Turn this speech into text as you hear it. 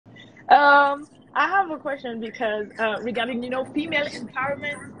I have a question because regarding, female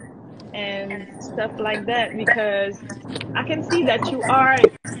empowerment and stuff like that, because I can see that you are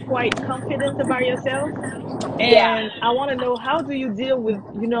quite confident about yourself, Yeah. and I want to know, how do you deal with,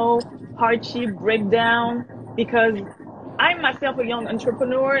 hardship, breakdown? Because I'm myself a young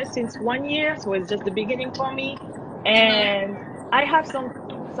entrepreneur since 1 year, so it's just the beginning for me, Hmm. and I have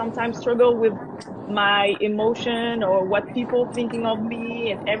sometimes struggle with my emotion or what people thinking of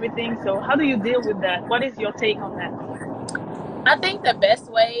me and everything. So how do you deal with that? What is your take on that? I think the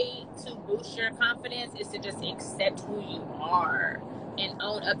best way to boost your confidence is to just accept who you are and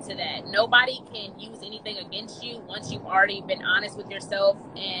own up to that. Nobody can use anything against you once you've already been honest with yourself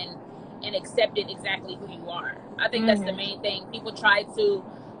and accepted exactly who you are. I think that's the Mm-hmm. main thing. People try to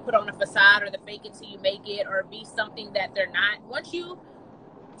put on a facade or the fake it till you make it or be something that they're not. Once you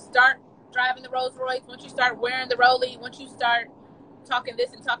start driving the Rolls Royce, once you start wearing the Rollie, once you start talking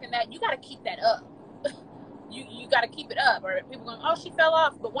this and talking that, you got to keep that up. You got to keep it up, or people going, oh, she fell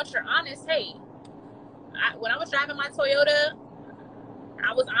off. But once you're honest, hey, when I was driving my Toyota,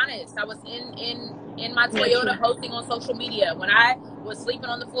 I was honest. I was in my Yeah, Toyota true. posting on social media. When I was sleeping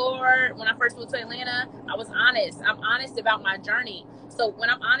on the floor, when I first moved to Atlanta, I was honest. I'm honest about my journey. So when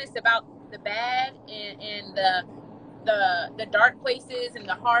I'm honest about the bad and the dark places and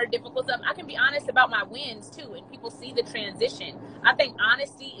the hard, difficult stuff, I can be honest about my wins too, and people see the transition. I think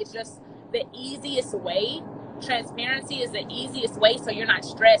honesty is just the easiest way. Transparency is the easiest way, so you're not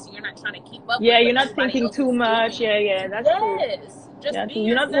stressed and you're not trying to keep up Yeah, with you're what not everybody thinking else is too much. doing. Yeah, yeah, that's true. Yes, just Yeah, be true.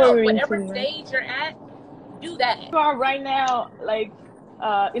 You're not yourself. worrying too Whatever much. stage you're at, do that. You are right now, like,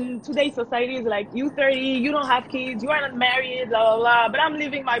 in today's society, is like, you 30, you don't have kids, you are not married, blah blah blah. But I'm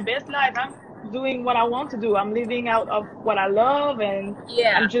living my best life. I'm doing what I want to do. I'm living out of what I love, and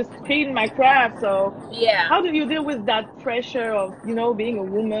I'm Yeah, just creating my craft. So yeah. how do you deal with that pressure of, being a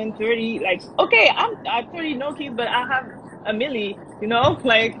woman, 30? Like, okay, I'm 30, no kids, but I have a milli,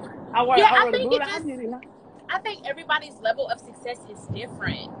 like, Yeah, I want to go. I think everybody's level of success is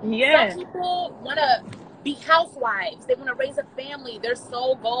different. Some Yeah. people want to be housewives. They want to raise a family. Their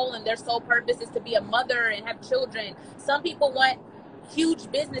sole goal and their sole purpose is to be a mother and have children. Some people want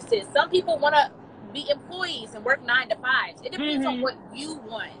huge businesses. Some people want to be employees and work 9 to 5s. It depends on Mm-hmm. what you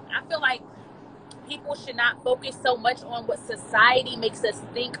want. I feel like people should not focus so much on what society makes us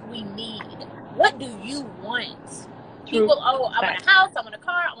think we need. What do you want? True. People, oh, I want Fact. a house, I want a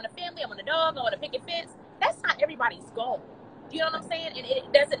car, I want a family, I want a dog, I want a picket fence. That's not everybody's goal. You know what I'm saying? And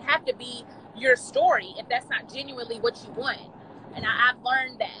it doesn't have to be your story if that's not genuinely what you want. And I've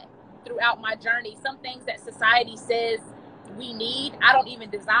learned that throughout my journey. Some things that society says we need, I don't even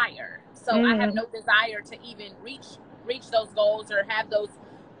desire. So I have Mm-hmm. no desire to even reach those goals or have those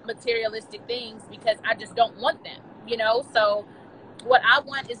materialistic things because I just don't want them, So what I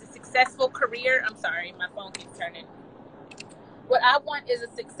want is a successful career. I'm sorry, my phone keeps turning. What I want is a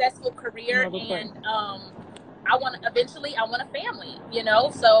successful career, Another point. and I want a family,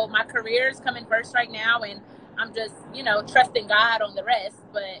 So my career is coming first right now, and I'm just, trusting God on the rest.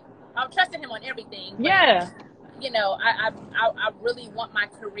 But I'm trusting Him on everything. But Yeah. I really want my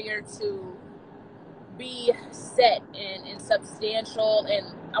career to be set and substantial, and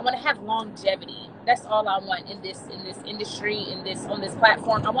I want to have longevity. That's all I want in this industry, on this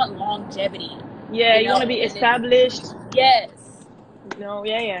platform. I want longevity. Yeah, you want to be And established. yes.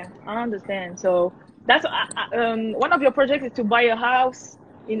 Yeah, yeah, I understand. So that's one of your projects is to buy a house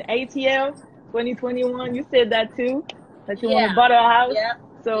in ATL 2021. You said that too, that you want to Yeah. buy a house. Yep. Yep.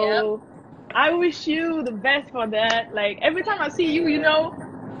 So I wish you the best for that. Like, every time I Thank see you, you.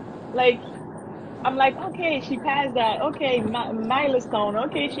 like, I'm like, okay, she passed that. Okay, milestone.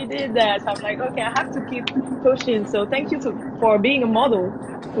 Okay, she did that. So I'm like, okay, I have to keep pushing. So thank you for being a model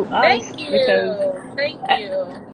to us, Thank because you. Thank uh, you.